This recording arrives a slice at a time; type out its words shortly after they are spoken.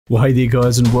Well, hey there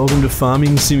guys, and welcome to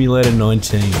Farming Simulator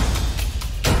 19. Hey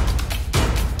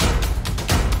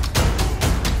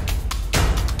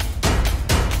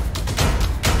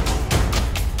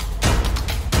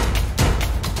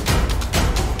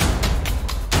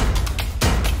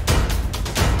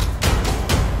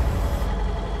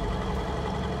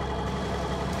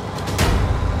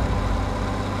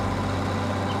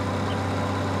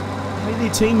there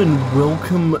team, and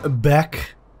welcome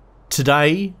back.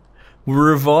 Today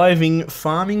we're reviving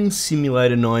Farming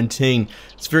Simulator 19.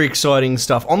 It's very exciting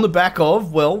stuff. On the back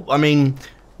of, well, I mean,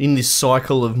 in this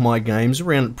cycle of my games,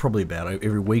 around probably about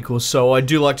every week or so, I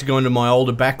do like to go into my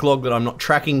older backlog that I'm not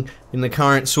tracking in the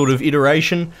current sort of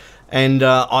iteration, and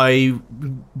I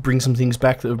bring some things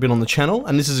back that have been on the channel,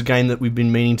 and this is a game that we've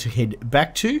been meaning to head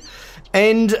back to,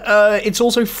 and it's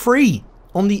also free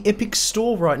on the Epic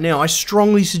Store right now. I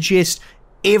strongly suggest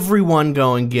everyone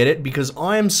go and get it, because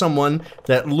I am someone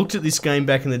that looked at this game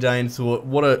back in the day and thought,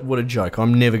 what a joke,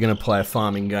 I'm never going to play a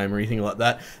farming game or anything like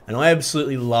that, and I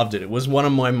absolutely loved it. It was one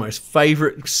of my most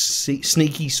favourite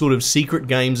sneaky sort of secret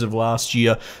games of last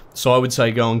year, so I would say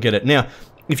go and get it. Now,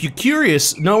 if you're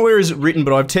curious, nowhere is it written,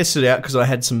 but I've tested it out because I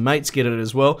had some mates get it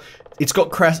as well. It's got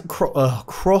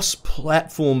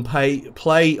cross-platform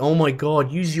play, oh my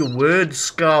god, use your words,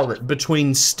 Scarlet,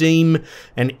 between Steam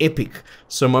and Epic.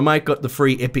 So my mate got the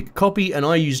free Epic copy, and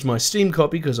I used my Steam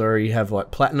copy because I already have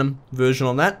like Platinum version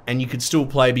on that, and you could still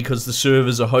play because the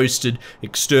servers are hosted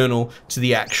external to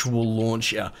the actual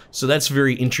launcher. So that's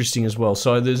very interesting as well.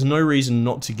 So there's no reason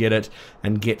not to get it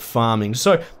and get farming.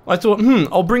 So I thought,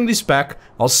 I'll bring this back,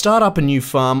 I'll start up a new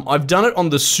farm. I've done it on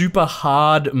the super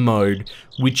hard mode,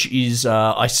 which is,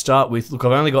 I start with, look,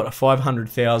 I've only got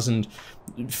 500,000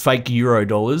 fake euro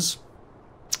dollars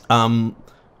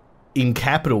in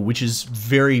capital, which is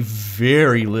very,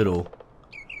 very little.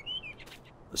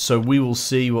 So we will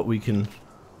see what we can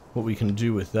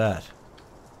do with that.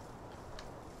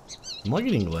 Am I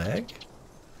getting lag?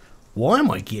 Why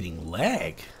am I getting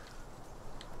lag?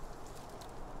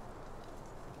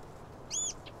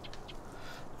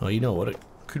 Oh, you know what? It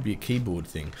could be a keyboard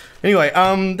thing. Anyway,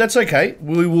 that's okay.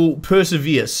 We will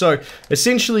persevere. So,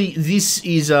 essentially, this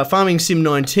is Farming Sim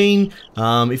 19.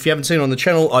 If you haven't seen it on the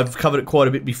channel, I've covered it quite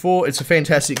a bit before. It's a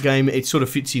fantastic game. It sort of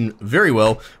fits in very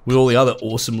well with all the other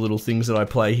awesome little things that I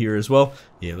play here as well.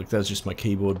 Yeah, look, that was just my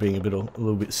keyboard being a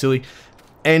little bit silly.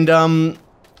 And,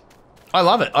 I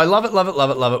love it. I love it, love it, love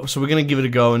it, love it. So we're going to give it a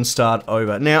go and start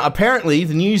over. Now, apparently,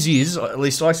 the news is, at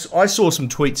least I saw some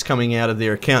tweets coming out of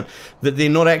their account, that they're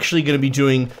not actually going to be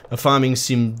doing a farming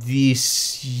sim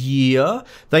this year.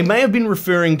 They may have been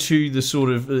referring to the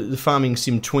sort of the Farming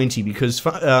Sim 20, because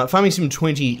Farming Sim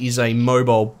 20 is a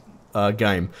mobile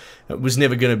game. It was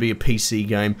never going to be a PC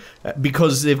game,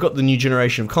 because they've got the new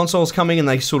generation of consoles coming, and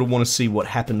they sort of want to see what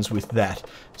happens with that.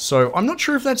 So I'm not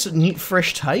sure if that's a neat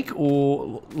fresh take,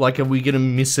 or like, are we going to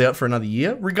miss out for another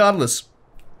year? Regardless,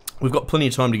 we've got plenty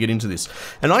of time to get into this.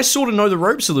 And I sort of know the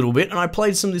ropes a little bit, and I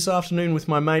played some this afternoon with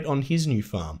my mate on his new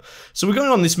farm. So we're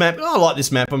going on this map. Oh, I like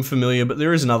this map, I'm familiar, but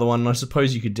there is another one, and I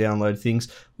suppose you could download things.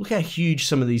 Look how huge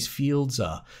some of these fields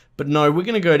are. But no, we're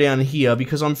going to go down here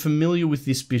because I'm familiar with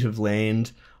this bit of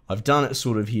land. I've done it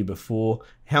sort of here before.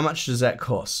 How much does that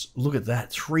cost? Look at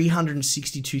that,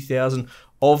 362,000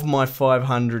 of my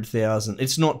 500,000.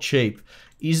 It's not cheap.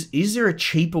 Is there a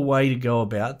cheaper way to go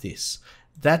about this?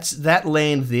 That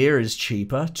land there is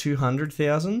cheaper,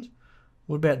 200,000.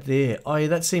 What about there? Oh yeah,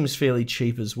 that seems fairly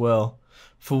cheap as well.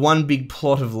 For one big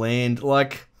plot of land,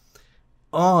 like,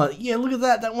 oh yeah, look at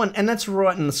that one, and that's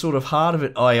right in the sort of heart of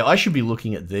it. Oh yeah, I should be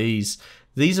looking at these.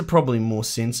 These are probably more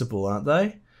sensible, aren't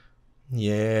they?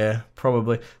 Yeah,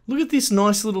 probably. Look at this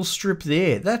nice little strip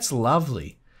there. That's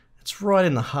lovely. It's right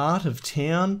in the heart of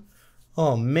town.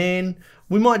 Oh man,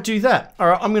 we might do that. All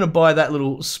right, I'm going to buy that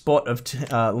little spot of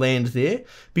land there,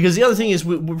 because the other thing is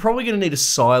we're probably going to need a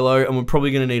silo, and we're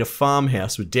probably going to need a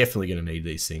farmhouse. We're definitely going to need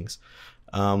these things,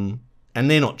 and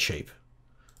they're not cheap.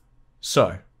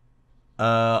 So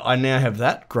I now have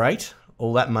that. Great,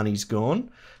 all that money's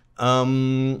gone.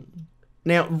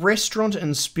 Now, restaurant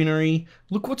and spinnery.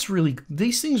 Look what's really...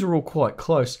 These things are all quite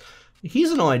close.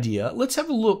 Here's an idea. Let's have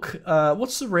a look.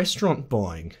 What's the restaurant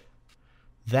buying?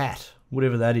 That.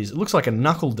 Whatever that is. It looks like a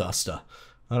knuckle duster.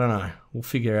 I don't know. We'll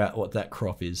figure out what that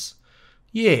crop is.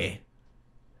 Yeah.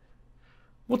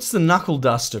 What's the knuckle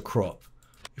duster crop?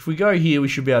 If we go here, we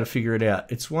should be able to figure it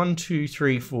out. It's 1, 2,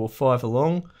 3, 4, 5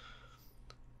 along.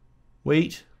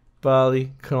 Wheat,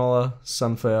 barley, canola,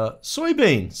 sunflower,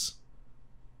 soybeans.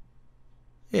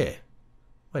 Yeah.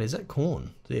 Wait, is that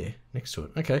corn? There, next to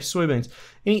it. Okay, soybeans.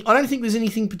 I don't think there's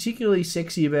anything particularly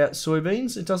sexy about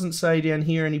soybeans. It doesn't say down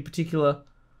here any particular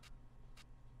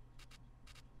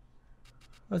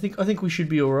I think we should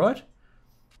be all right.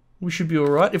 We should be all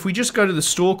right. If we just go to the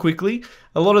store quickly,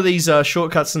 a lot of these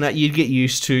shortcuts and that you'd get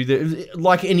used to.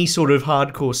 Like any sort of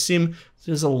hardcore sim,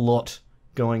 there's a lot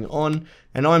going on.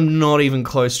 And I'm not even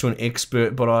close to an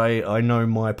expert, but I know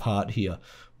my part here.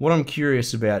 What I'm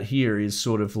curious about here is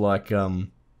sort of like,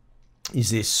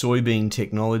 is there soybean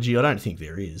technology? I don't think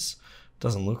there is.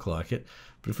 Doesn't look like it.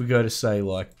 But if we go to, say,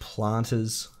 like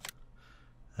planters,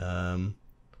 where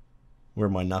are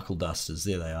my knuckle dusters?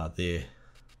 There they are, there.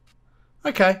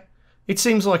 Okay. It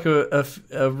seems like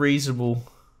a reasonable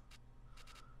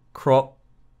crop.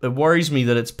 It worries me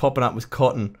that it's popping up with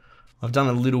cotton. I've done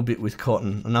a little bit with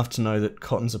cotton, enough to know that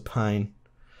cotton's a pain.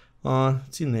 Oh,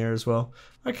 it's in there as well.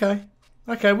 Okay.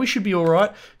 Okay, we should be all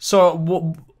right.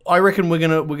 So I reckon we're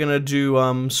gonna do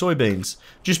soybeans,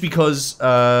 just because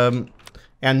our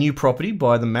new property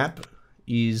by the map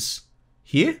is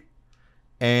here,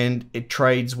 and it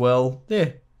trades well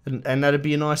there, and that'd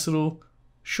be a nice little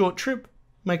short trip.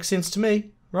 Makes sense to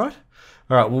me, right?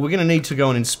 All right, well, we're going to need to go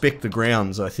and inspect the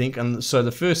grounds, I think. And so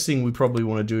the first thing we probably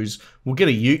want to do is we'll get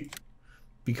a ute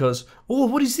because... Oh,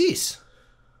 what is this?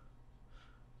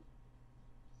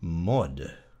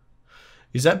 Mod.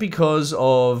 Is that because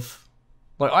of...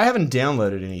 Like, I haven't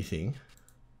downloaded anything.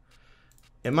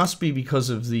 It must be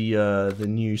because of the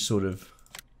new sort of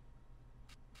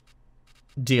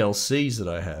DLCs that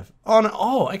I have. Oh, no.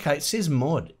 Oh, okay, it says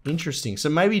mod. Interesting. So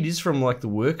maybe it is from like the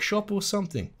workshop or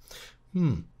something.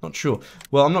 Not sure.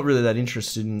 Well, I'm not really that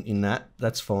interested in that.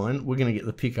 That's fine. We're going to get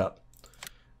the pickup.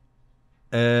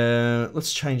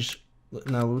 Let's change...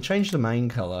 No, we'll change the main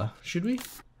color. Should we?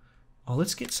 Oh,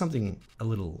 let's get something a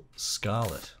little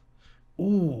scarlet.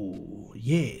 Ooh,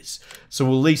 yes. So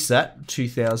we'll lease that,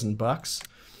 $2,000.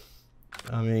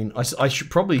 I mean, I should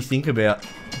probably think about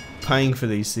paying for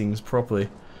these things properly,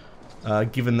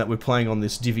 given that we're playing on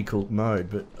this difficult mode.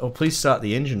 But oh, please start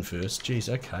the engine first.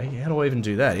 Jeez, okay. How do I even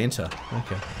do that? Enter.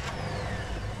 Okay.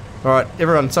 All right,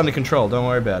 everyone, it's under control. Don't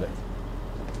worry about it.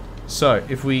 So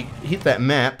if we hit that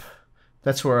map,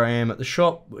 that's where I am at the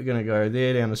shop. We're gonna go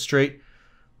there down the street.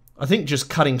 I think just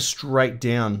cutting straight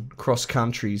down cross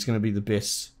country is gonna be the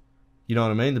best. You know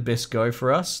what I mean? The best go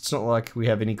for us. It's not like we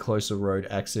have any closer road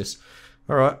access.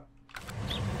 All right.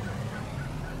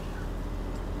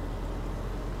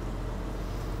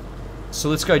 So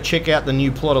let's go check out the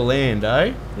new plot of land,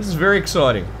 eh? This is very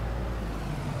exciting.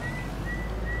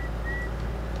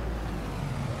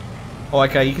 Oh,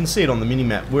 okay, you can see it on the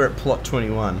minimap. We're at plot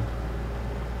 21.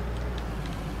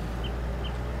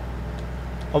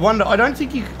 I wonder, I don't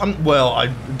think you... well, I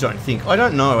don't think. I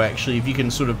don't know, actually, if you can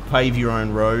sort of pave your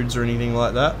own roads or anything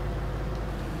like that.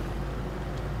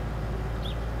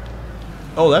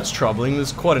 Oh, that's troubling.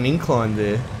 There's quite an incline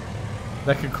there.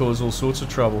 That could cause all sorts of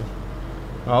trouble.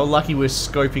 Oh, lucky we're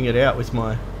scoping it out with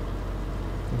my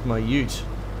ute.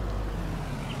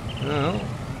 Oh,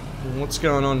 what's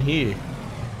going on here?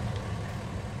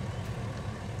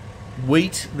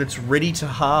 Wheat that's ready to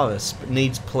harvest but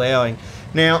needs ploughing.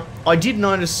 Now, I did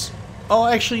notice... Oh,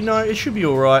 actually, no, it should be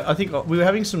alright. I think we were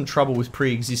having some trouble with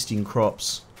pre-existing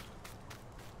crops.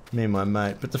 Me and my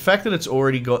mate. But the fact that it's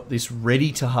already got this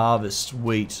ready to harvest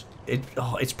wheat,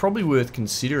 it's probably worth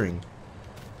considering.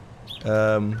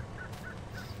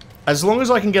 As long as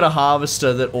I can get a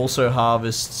harvester that also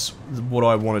harvests what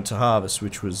I wanted to harvest,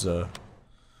 which was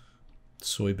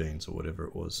soybeans or whatever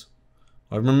it was.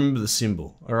 I remember the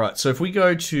symbol. Alright, so if we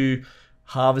go to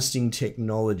harvesting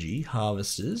technology,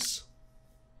 harvesters.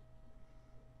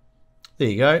 There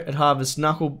you go. It harvests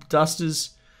knuckle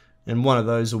dusters, and one of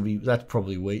those will be, that's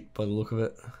probably wheat by the look of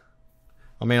it.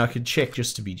 I mean, I could check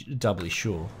just to be doubly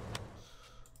sure.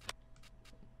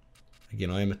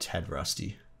 Again, I am a tad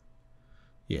rusty.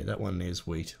 Yeah, that one there's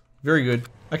wheat. Very good.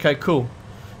 Okay, cool.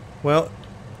 Well,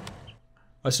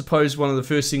 I suppose one of the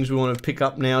first things we want to pick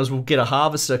up now is we'll get a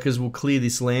harvester because we'll clear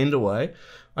this land away.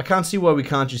 I can't see why we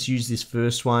can't just use this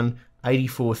first one.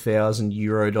 84,000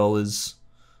 euro dollars.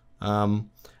 Oh,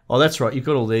 that's right. You've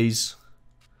got all these.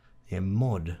 Yeah,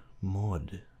 mod.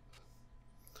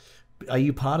 Are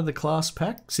you part of the class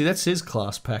pack? See, that says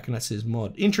class pack and that says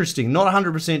mod. Interesting. Not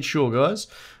 100% sure, guys.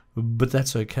 But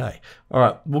that's okay.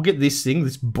 Alright, we'll get this thing,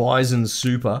 this Bison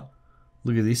Super.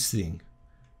 Look at this thing.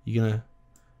 You're gonna...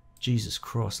 Jesus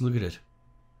Christ, look at it.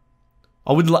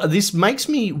 This makes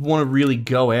me want to really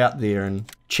go out there and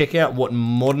check out what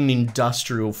modern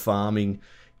industrial farming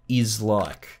is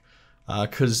like.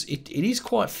 Because it is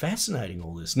quite fascinating,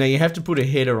 all this. Now, you have to put a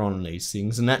header on these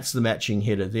things, and that's the matching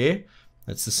header there.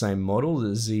 That's the same model,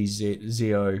 the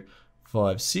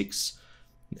ZZ056.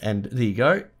 And there you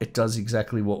go. It does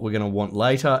exactly what we're going to want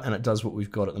later, and it does what we've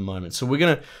got at the moment. So we're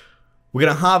going to We're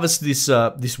going to harvest this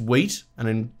this wheat and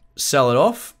then sell it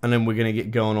off, and then we're going to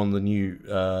get going on the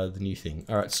new thing.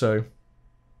 All right, so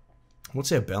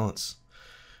what's our balance?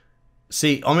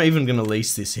 See, I'm even going to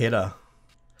lease this header.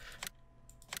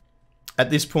 At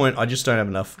this point, I just don't have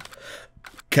enough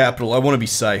capital. I want to be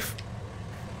safe.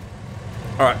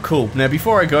 Alright, cool. Now,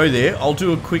 before I go there, I'll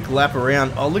do a quick lap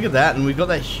around. Oh, look at that. And we've got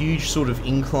that huge sort of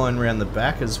incline around the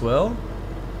back as well.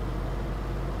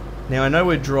 Now, I know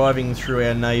we're driving through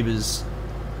our neighbour's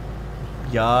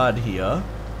yard here.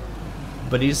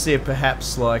 But is there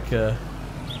perhaps like a...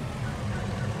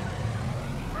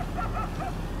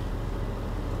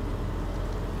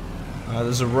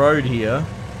 there's a road here.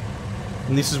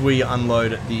 And this is where you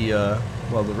unload at the,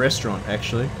 well, the restaurant,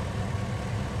 actually.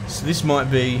 So this might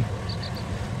be...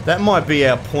 That might be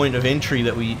our point of entry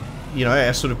that we... You know,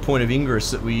 our sort of point of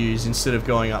ingress that we use instead of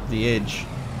going up the edge.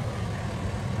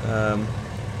 I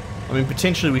mean,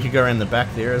 potentially we could go around the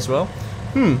back there as well.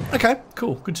 Okay,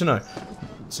 cool. Good to know.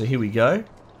 So here we go.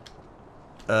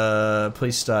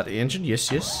 Please start the engine.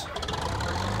 Yes, yes.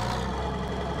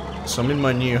 So I'm in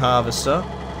my new harvester.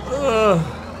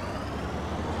 Ugh.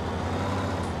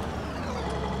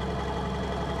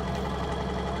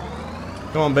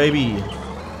 Come on, baby.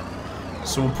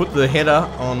 So we'll put the header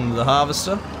on the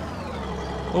harvester.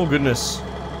 Oh, goodness.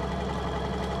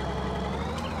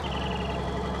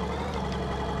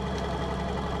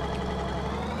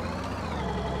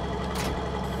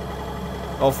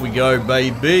 Off we go,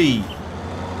 baby.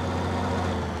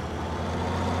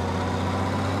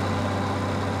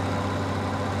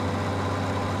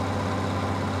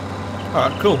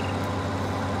 Alright, cool.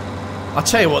 I'll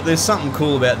tell you what, there's something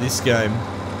cool about this game.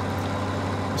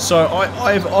 So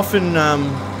I've often,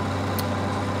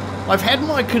 I've had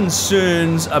my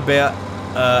concerns about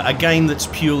a game that's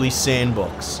purely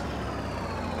sandbox.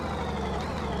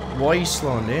 Why are you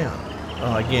slowing down?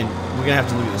 Oh, again, we're gonna have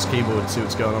to look at this keyboard and see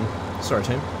what's going on. Sorry,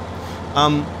 team.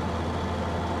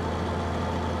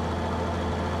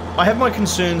 I have my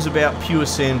concerns about pure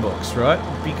sandbox, right?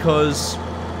 Because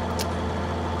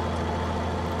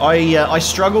I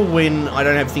struggle when I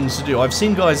don't have things to do. I've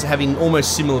seen guys having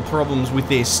almost similar problems with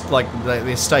their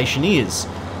their stationeers.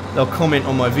 They'll comment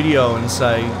on my video and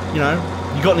say, you know,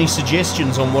 you got any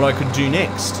suggestions on what I could do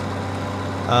next?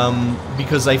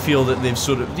 Because they feel that they've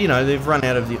sort of, you know, they've run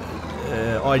out of the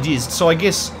ideas. So I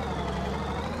guess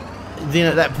then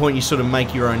at that point you sort of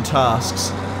make your own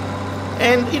tasks.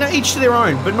 And, you know, each to their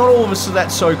own, but not all of us are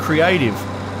that so creative.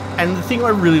 And the thing I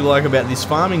really like about this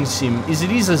farming sim is it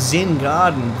is a Zen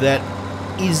garden that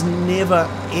is never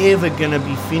ever gonna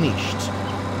be finished.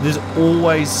 There's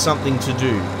always something to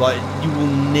do. Like, you will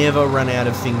never run out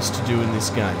of things to do in this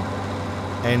game.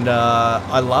 And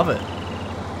I love it.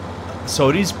 So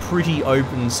it is pretty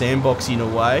open sandboxy in a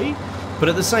way, but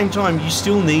at the same time you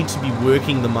still need to be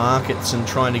working the markets and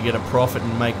trying to get a profit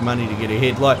and make money to get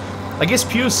ahead. Like, I guess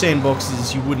pure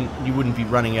sandboxes you wouldn't be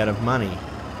running out of money.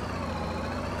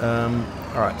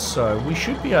 Alright, so we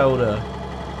should be able to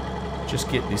just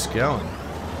get this going.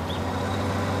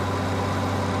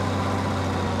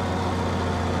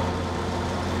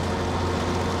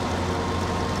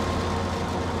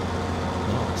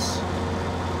 Nice.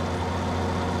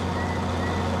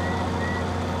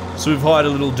 So we've hired a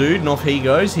little dude and off he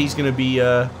goes. He's going to be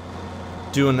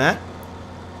doing that.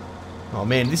 Oh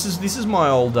man, this is my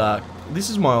old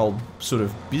sort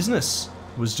of business,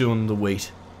 was doing the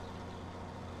wheat.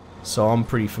 So I'm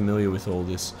pretty familiar with all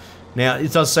this. Now,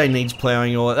 it does say needs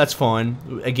ploughing and all that. That's fine.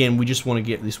 Again, we just want to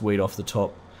get this wheat off the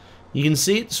top. You can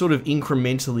see it sort of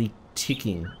incrementally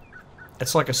ticking.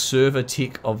 It's like a server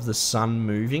tick of the sun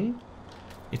moving.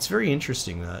 It's very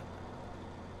interesting, that.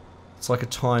 It's like a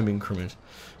time increment.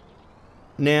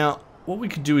 Now, what we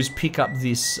could do is pick up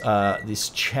this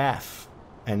this chaff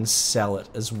and sell it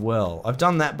as well. I've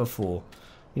done that before.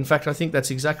 In fact, I think that's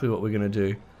exactly what we're going to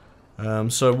do.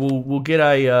 So we'll get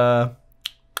a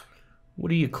what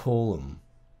do you call them?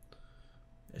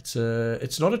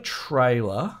 It's not a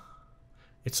trailer.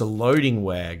 It's a loading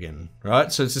wagon,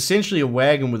 right? So it's essentially a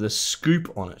wagon with a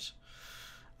scoop on it.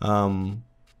 They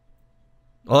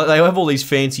have all these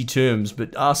fancy terms,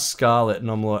 but ask Scarlett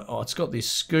and I'm like, oh, it's got this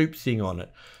scoop thing on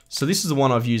it. So this is the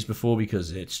one I've used before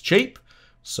because it's cheap.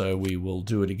 So we will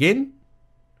do it again.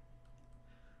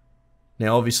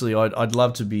 Now, obviously, I'd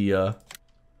love to be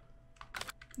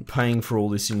paying for all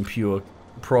this in pure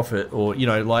profit, or, you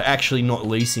know, like actually not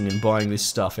leasing and buying this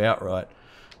stuff outright.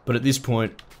 But at this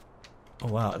point, oh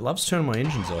wow, it loves turning my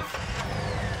engines off.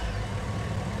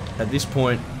 At this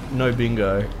point, no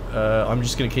bingo. I'm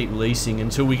just going to keep leasing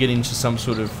until we get into some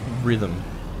sort of rhythm.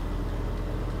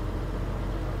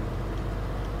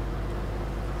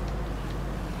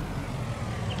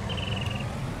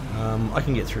 I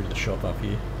can get through to the shop up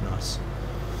here. Nice.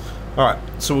 Alright,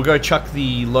 so we'll go chuck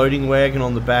the loading wagon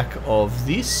on the back of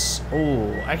this.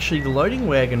 Oh, actually the loading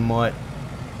wagon might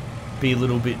be a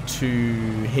little bit too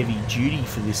heavy duty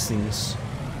for this thing's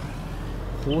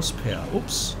horsepower.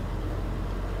 Oops.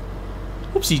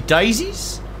 Oopsie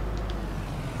daisies.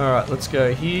 Alright, let's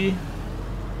go here.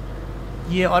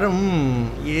 Yeah, I don't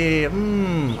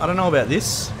know about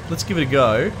this. Let's give it a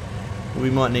go. We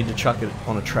might need to chuck it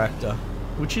on a tractor,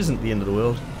 which isn't the end of the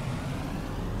world.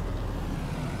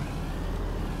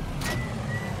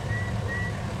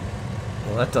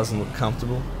 Well, that doesn't look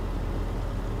comfortable.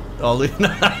 Oh, look.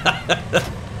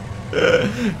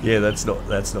 Yeah, that's not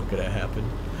gonna happen.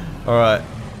 All right,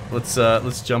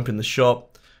 let's jump in the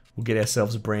shop. We'll get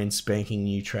ourselves a brand spanking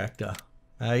new tractor.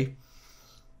 Hey,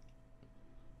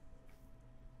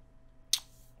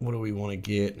 what do we want to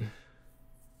get?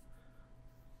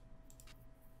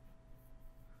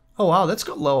 Oh wow, that's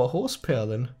got lower horsepower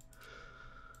then.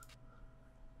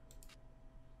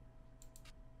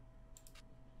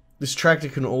 This tractor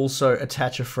can also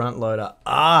attach a front loader.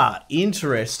 Ah,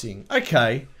 interesting.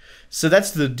 Okay, so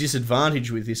that's the disadvantage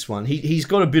with this one. He's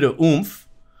got a bit of oomph.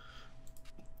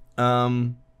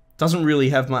 Doesn't really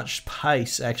have much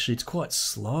pace, actually. It's quite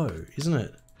slow, isn't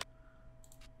it?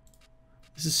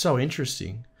 This is so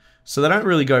interesting. So they don't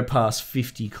really go past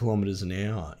 50 kilometers an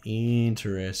hour.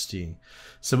 Interesting.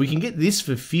 So we can get this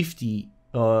for 50,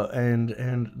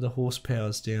 and the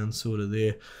horsepower's down sort of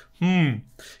there. You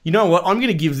know what? I'm going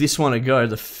to give this one a go,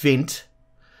 the Fent,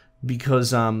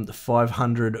 because the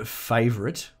 500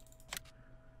 favorite.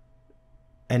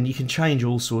 And you can change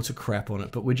all sorts of crap on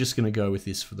it, but we're just going to go with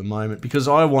this for the moment because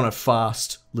I want a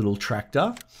fast little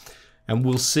tractor, and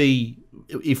we'll see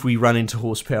if we run into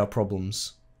horsepower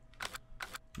problems.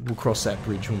 We'll cross that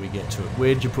bridge when we get to it.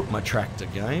 Where'd you put my tractor,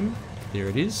 game? There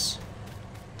it is.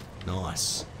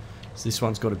 Nice. So this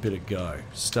one's got a bit of go.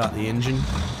 Start the engine.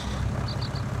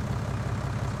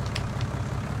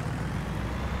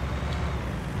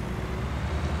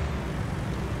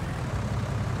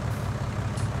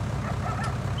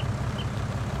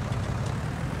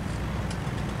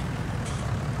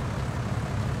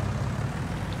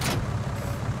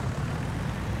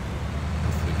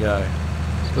 Go.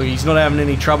 Look, he's not having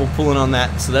any trouble pulling on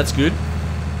that, so that's good.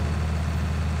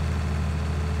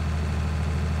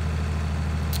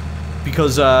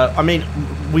 Because I mean,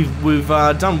 we've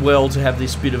done well to have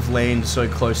this bit of land so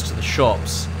close to the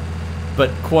shops,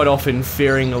 but quite often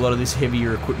ferrying a lot of this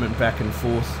heavier equipment back and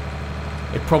forth,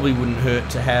 it probably wouldn't hurt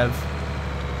to have.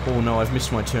 Oh no, I've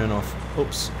missed my turn off.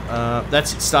 Oops.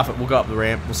 That's it. Stuff it. We'll go up the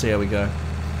ramp. We'll see how we go.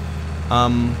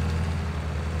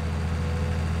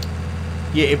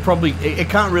 Yeah, it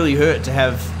can't really hurt to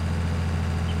have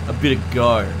a bit of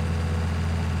go.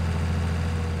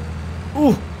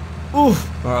 Ooh, ooh.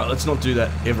 All right, let's not do that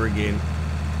ever again.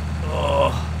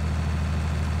 Oh.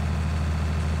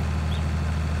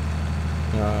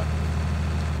 All right.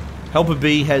 Helper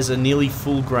B has a nearly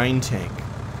full grain tank.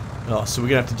 Oh, so we're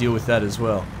gonna have to deal with that as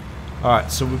well. All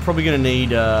right, so we're probably gonna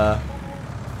need.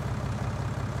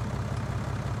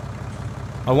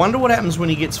 I wonder what happens when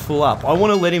he gets full up. I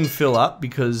want to let him fill up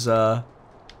because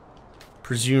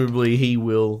presumably he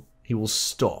will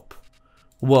stop.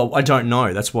 Well, I don't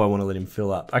know. That's why I want to let him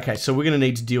fill up. Okay, so we're going to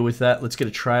need to deal with that. Let's get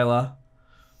a trailer.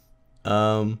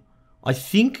 I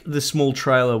think the small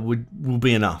trailer will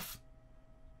be enough.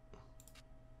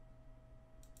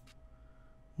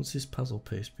 What's this puzzle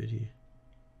piece bit here?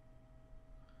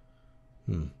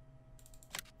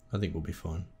 I think we'll be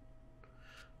fine.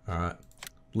 Alright.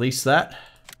 Lease that.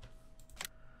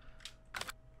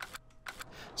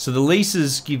 So the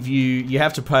leases give you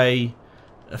have to pay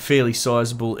a fairly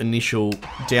sizable initial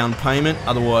down payment,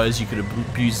 otherwise you could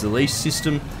abuse the lease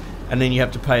system, and then you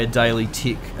have to pay a daily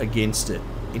tick against it.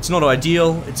 It's not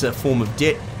ideal, it's a form of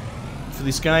debt for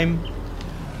this game,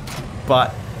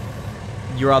 but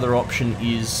your other option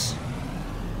is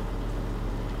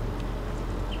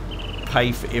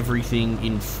pay for everything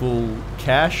in full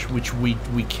cash, which we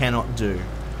cannot do.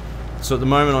 So at the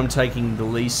moment I'm taking the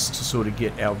lease to sort of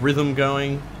get our rhythm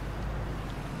going,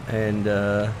 and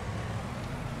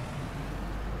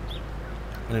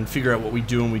then figure out what we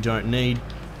do and we don't need.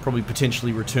 Probably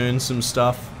potentially return some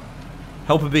stuff.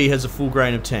 Helper B has a full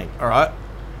grain of tank. Alright,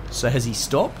 so has he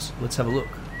stopped? Let's have a look.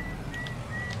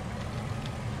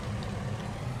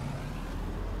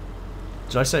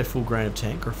 Did I say a full grain of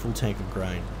tank or a full tank of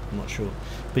grain? I'm not sure.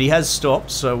 But he has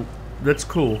stopped, so that's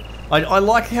cool. I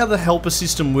like how the helper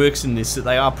system works in this, that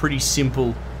they are pretty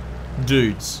simple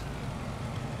dudes.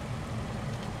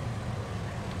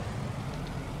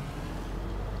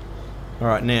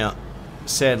 Alright, now,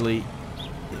 sadly,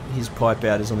 his pipe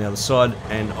out is on the other side,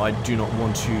 and I do not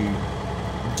want to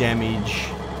damage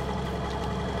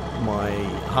my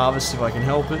harvest if I can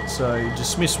help it. So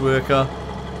dismiss worker.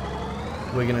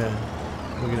 We're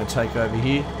gonna take over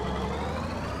here.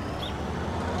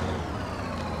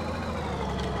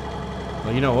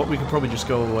 Well, you know what? We could probably just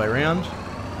go all the way around,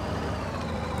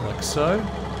 like so.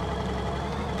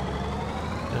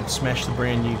 Don't smash the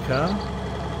brand new car.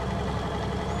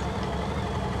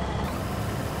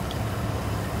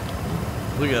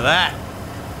 Look at that!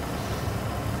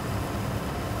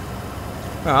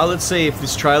 Alright, let's see if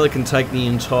this trailer can take the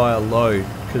entire load,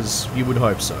 because you would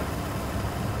hope so.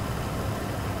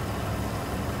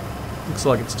 Looks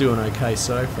like it's doing okay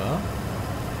so far.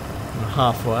 We're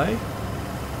halfway.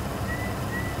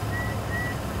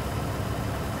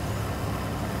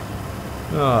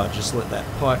 Oh, just let that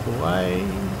pipe away.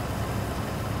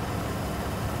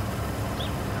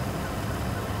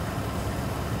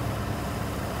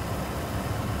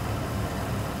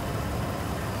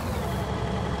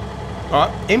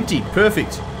 Alright, empty.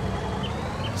 Perfect.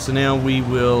 So now we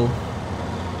will...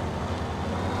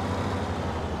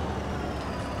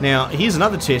 Now, here's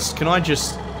another test. Can I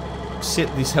just set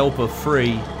this helper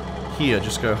free here?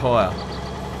 Just go higher.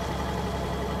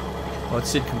 Oh, it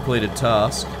said completed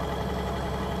task.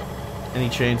 Any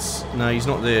chance? No, he's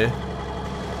not there.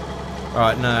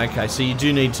 Alright, no, okay. So you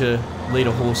do need to lead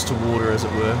a horse to water, as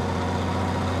it were.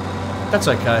 That's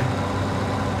okay.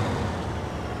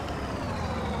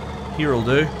 Here will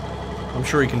do. I'm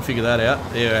sure he can figure that out.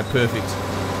 Yeah, perfect.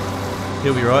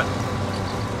 He'll be right.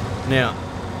 Now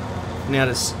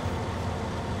to...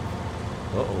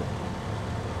 Uh-oh.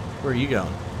 Where are you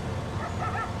going?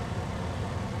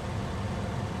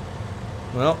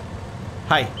 Well,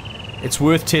 hey. It's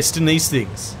worth testing these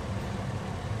things.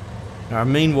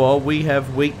 Meanwhile, we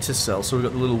have wheat to sell. So we've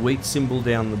got the little wheat symbol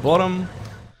down the bottom.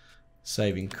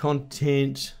 Saving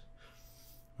content.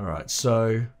 Alright,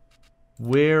 so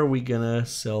where are we going to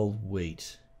sell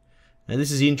wheat? Now this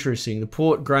is interesting. The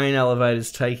port grain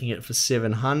elevator's taking it for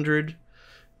 700.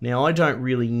 Now I don't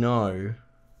really know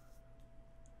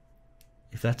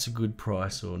if that's a good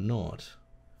price or not.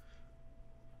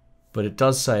 But it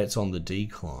does say it's on the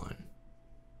decline.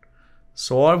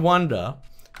 So I wonder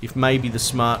if maybe the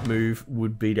smart move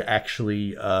would be to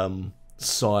actually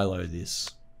silo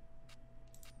this.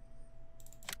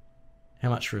 How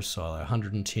much for a silo?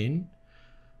 110?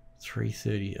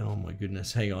 330. Oh my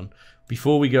goodness, hang on.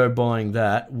 Before we go buying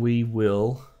that, we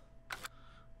will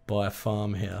buy a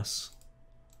farmhouse.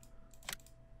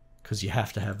 Because you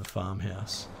have to have a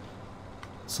farmhouse.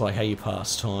 It's like how you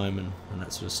pass time and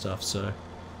that sort of stuff, so...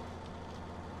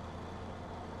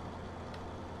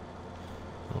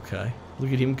 Okay,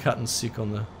 look at him cutting sick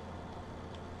on the...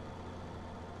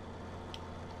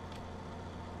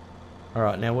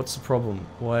 Alright, now what's the problem?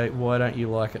 Why don't you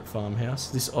like it, farmhouse?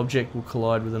 This object will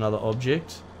collide with another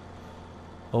object.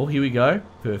 Oh, here we go.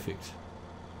 Perfect.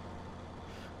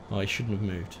 Oh, he shouldn't have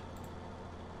moved.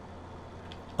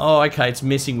 Oh, okay, it's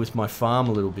messing with my farm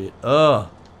a little bit. Oh,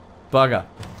 bugger.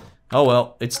 Oh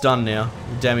well, it's done now.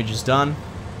 The damage is done.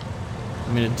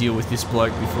 I'm gonna deal with this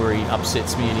bloke before he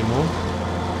upsets me anymore.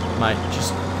 Mate,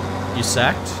 just... you're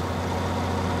sacked.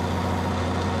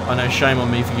 I know, shame on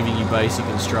me for giving you basic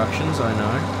instructions, I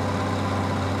know.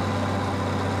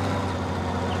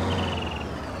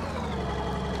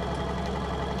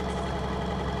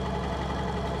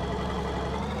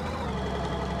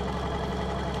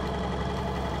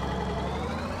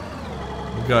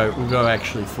 We'll go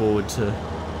actually forward to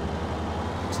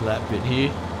that bit here.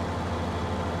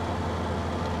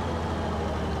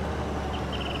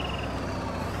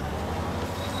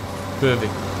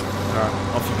 Perfect. Alright,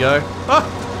 off you go.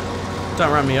 Ah!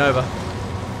 Don't run me over.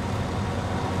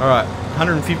 Alright,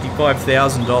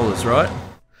 $155,000, right?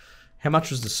 How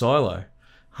much was the silo?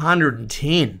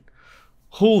 110.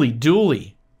 Holy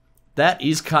dooly. That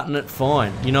is cutting it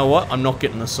fine. You know what? I'm not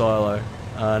getting the silo.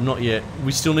 Not yet.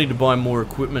 We still need to buy more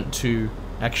equipment to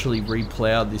actually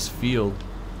replow this field.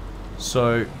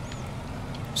 So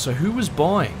who was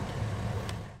buying?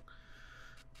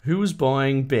 Who was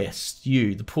buying best?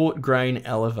 You, the port grain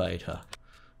elevator.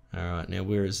 Alright, now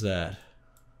where is that?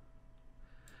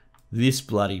 This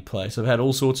bloody place. I've had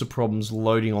all sorts of problems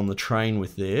loading on the train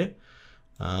with there.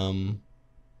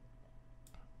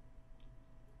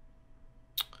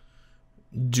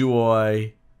 Do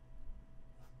I...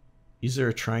 Is there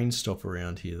a train stop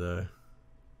around here though?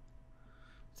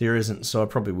 There isn't, so I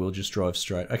probably will just drive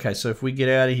straight. Okay, so if we get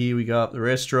out of here, we go up the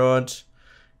restaurant,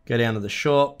 go down to the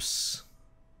shops.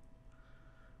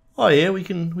 Oh yeah, we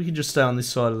can just stay on this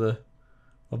side of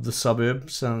the suburb,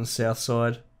 stay on the south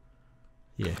side.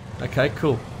 Yeah. Okay,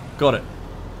 cool. Got it.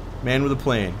 Man with a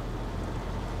plan.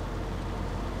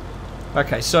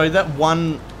 Okay, so that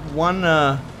one,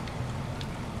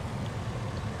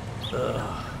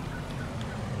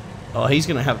 oh, he's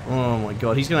gonna have, oh my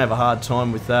god, he's gonna have a hard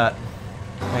time with that.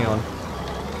 Hang on.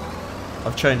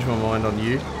 I've changed my mind on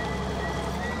you.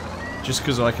 Just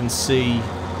because I can see,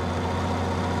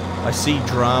 I see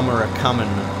drama a-coming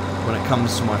when it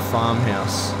comes to my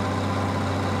farmhouse.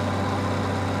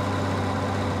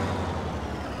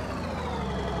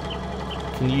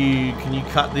 Can you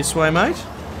cut this way, mate?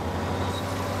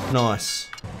 Nice.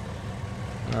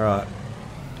 Alright.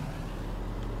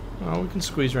 Oh, we can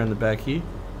squeeze around the back here.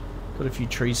 Got a few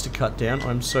trees to cut down.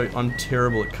 I'm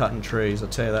terrible at cutting trees, I'll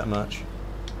tell you that much.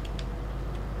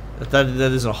 That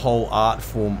is a whole art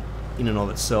form in and of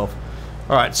itself.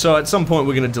 Alright, so at some point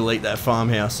we're going to delete that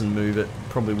farmhouse and move it.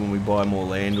 Probably when we buy more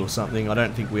land or something. I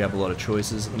don't think we have a lot of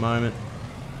choices at the moment.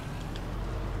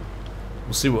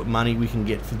 We'll see what money we can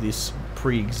get for this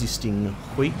pre-existing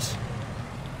wheat.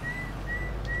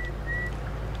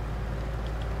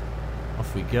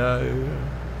 Off we go.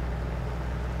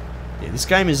 Yeah, this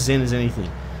game is zen as anything.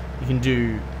 You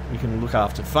can look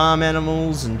after farm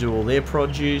animals and do all their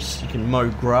produce. You can mow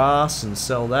grass and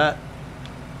sell that.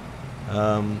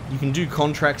 You can do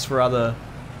contracts for other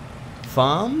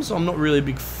farms. I'm not really a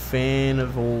big fan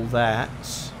of all that.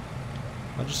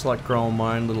 I just like growing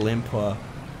my own little empire.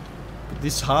 But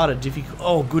this harder, difficult.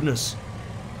 Oh goodness.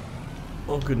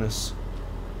 Oh goodness.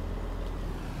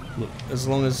 Look, as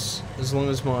long as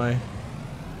my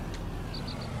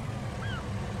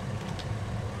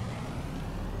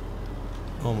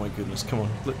oh my goodness, come on.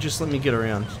 Look, just let me get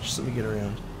around. Just let me get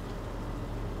around.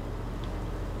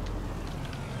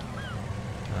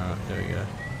 Alright, there we go.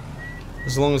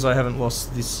 As long as I haven't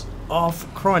lost this... Oh, for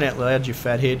crying out loud, you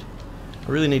fathead. I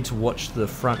really need to watch the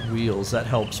front wheels. That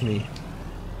helps me.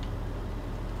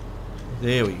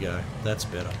 There we go. That's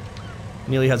better.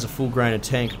 Nearly has a full grain of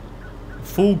tank.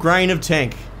 Full grain of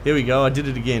tank. There we go. I did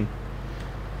it again.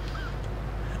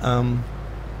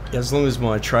 As long as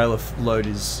my trailer load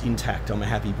is intact, I'm a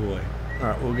happy boy.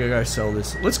 Alright, we'll go sell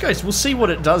this. Let's go. We'll see what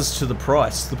it does to the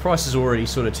price. The price is already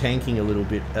sort of tanking a little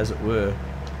bit, as it were.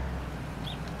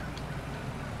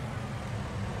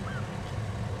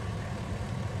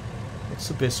 What's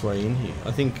the best way in here?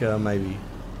 I think maybe...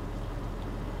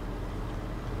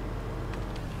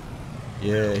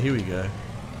 Yeah, here we go.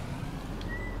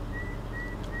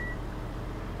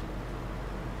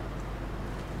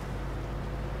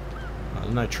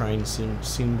 No train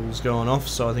symbols going off,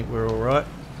 so I think we're alright.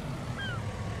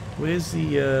 Where's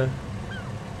the,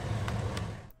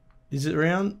 is it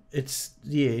around? It's,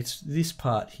 yeah, it's this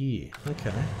part here.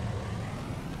 Okay.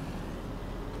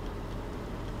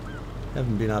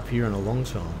 Haven't been up here in a long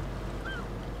time.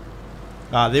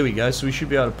 Ah, there we go, so we should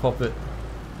be able to pop it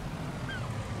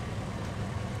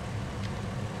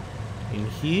in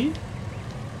here.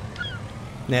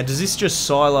 Now, does this just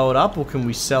silo it up, or can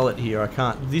we sell it here? I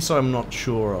can't. This I'm not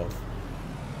sure of.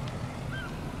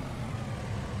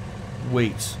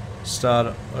 Wheat.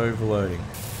 Start overloading.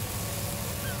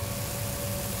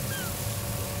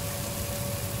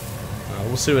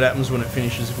 We'll see what happens when it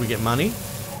finishes if we get money.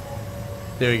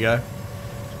 There we go.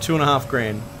 2.5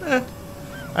 grand.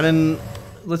 And then,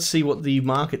 let's see what the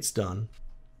market's done.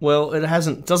 Well, it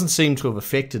doesn't seem to have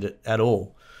affected it at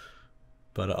all.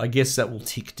 But I guess that will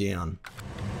tick down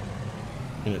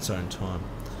in its own time.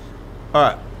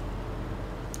 Alright.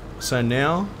 So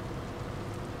now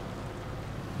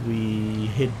we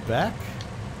head back.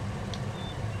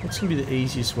 What's going to be the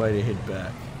easiest way to head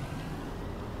back?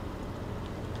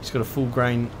 He's got a full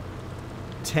grain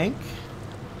tank.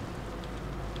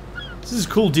 This is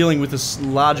cool dealing with this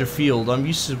larger field. I'm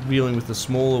used to dealing with the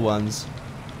smaller ones.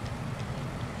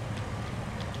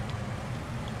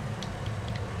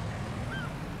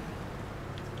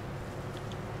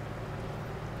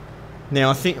 Now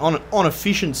I think on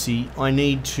efficiency, I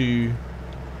need to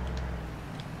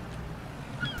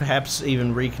perhaps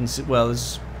even reconsider. Well,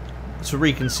 to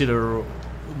reconsider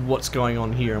what's going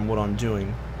on here and what I'm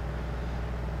doing,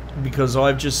 because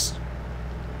I've just,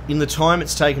 in the time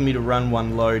it's taken me to run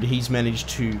one load, he's managed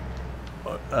to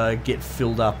get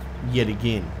filled up yet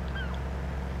again.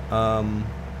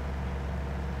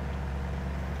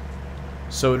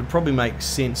 So it would probably make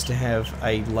sense to have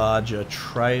a larger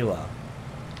trailer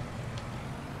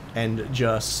and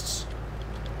just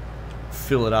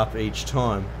fill it up each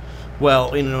time.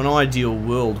 Well, in an ideal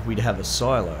world, we'd have a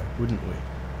silo, wouldn't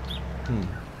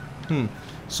we?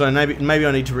 So maybe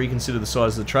I need to reconsider the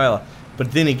size of the trailer.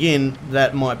 But then again,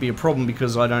 that might be a problem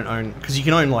because I don't own... Because you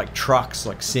can own like trucks,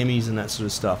 like semis and that sort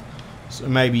of stuff. So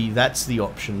maybe that's the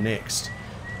option next.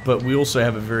 but we also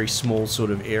have a very small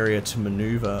sort of area to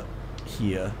maneuver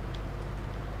here.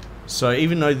 So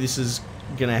even though this is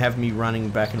going to have me running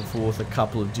back and forth a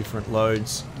couple of different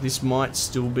loads, this might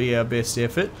still be our best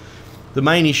effort. The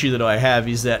main issue that I have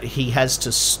is that he has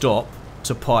to stop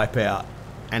to pipe out,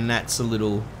 and that's a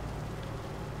little,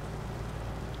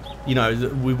 you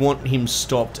know, we want him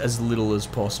stopped as little as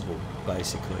possible,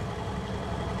 basically.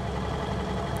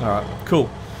 Alright, cool.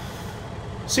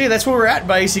 So yeah, that's where we're at,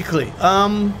 basically.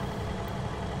 And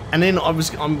then I was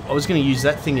going to use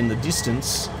that thing in the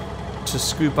distance to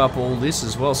scoop up all this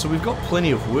as well. So we've got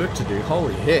plenty of work to do.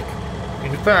 Holy heck.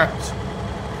 In fact,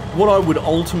 what I would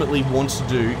ultimately want to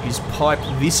do is pipe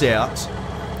this out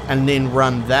and then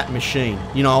run that machine.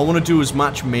 You know, I want to do as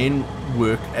much man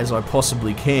work as I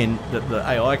possibly can that the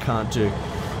AI can't do.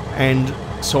 And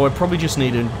so I probably just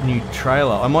need a new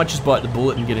trailer. I might just bite the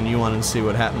bullet and get a new one and see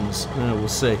what happens. We'll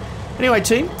see. Anyway,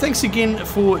 team, thanks again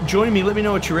for joining me. Let me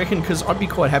know what you reckon, because I'd be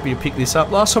quite happy to pick this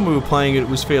up. Last time we were playing it, it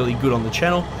was fairly good on the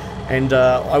channel, and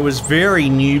I was very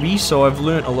newbie, so I've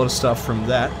learnt a lot of stuff from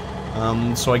that.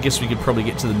 So I guess we could probably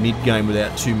get to the mid-game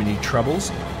without too many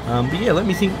troubles. But yeah, let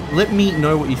me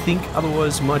know what you think.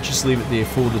 Otherwise, might just leave it there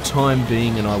for the time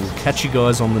being, and I will catch you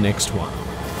guys on the next one.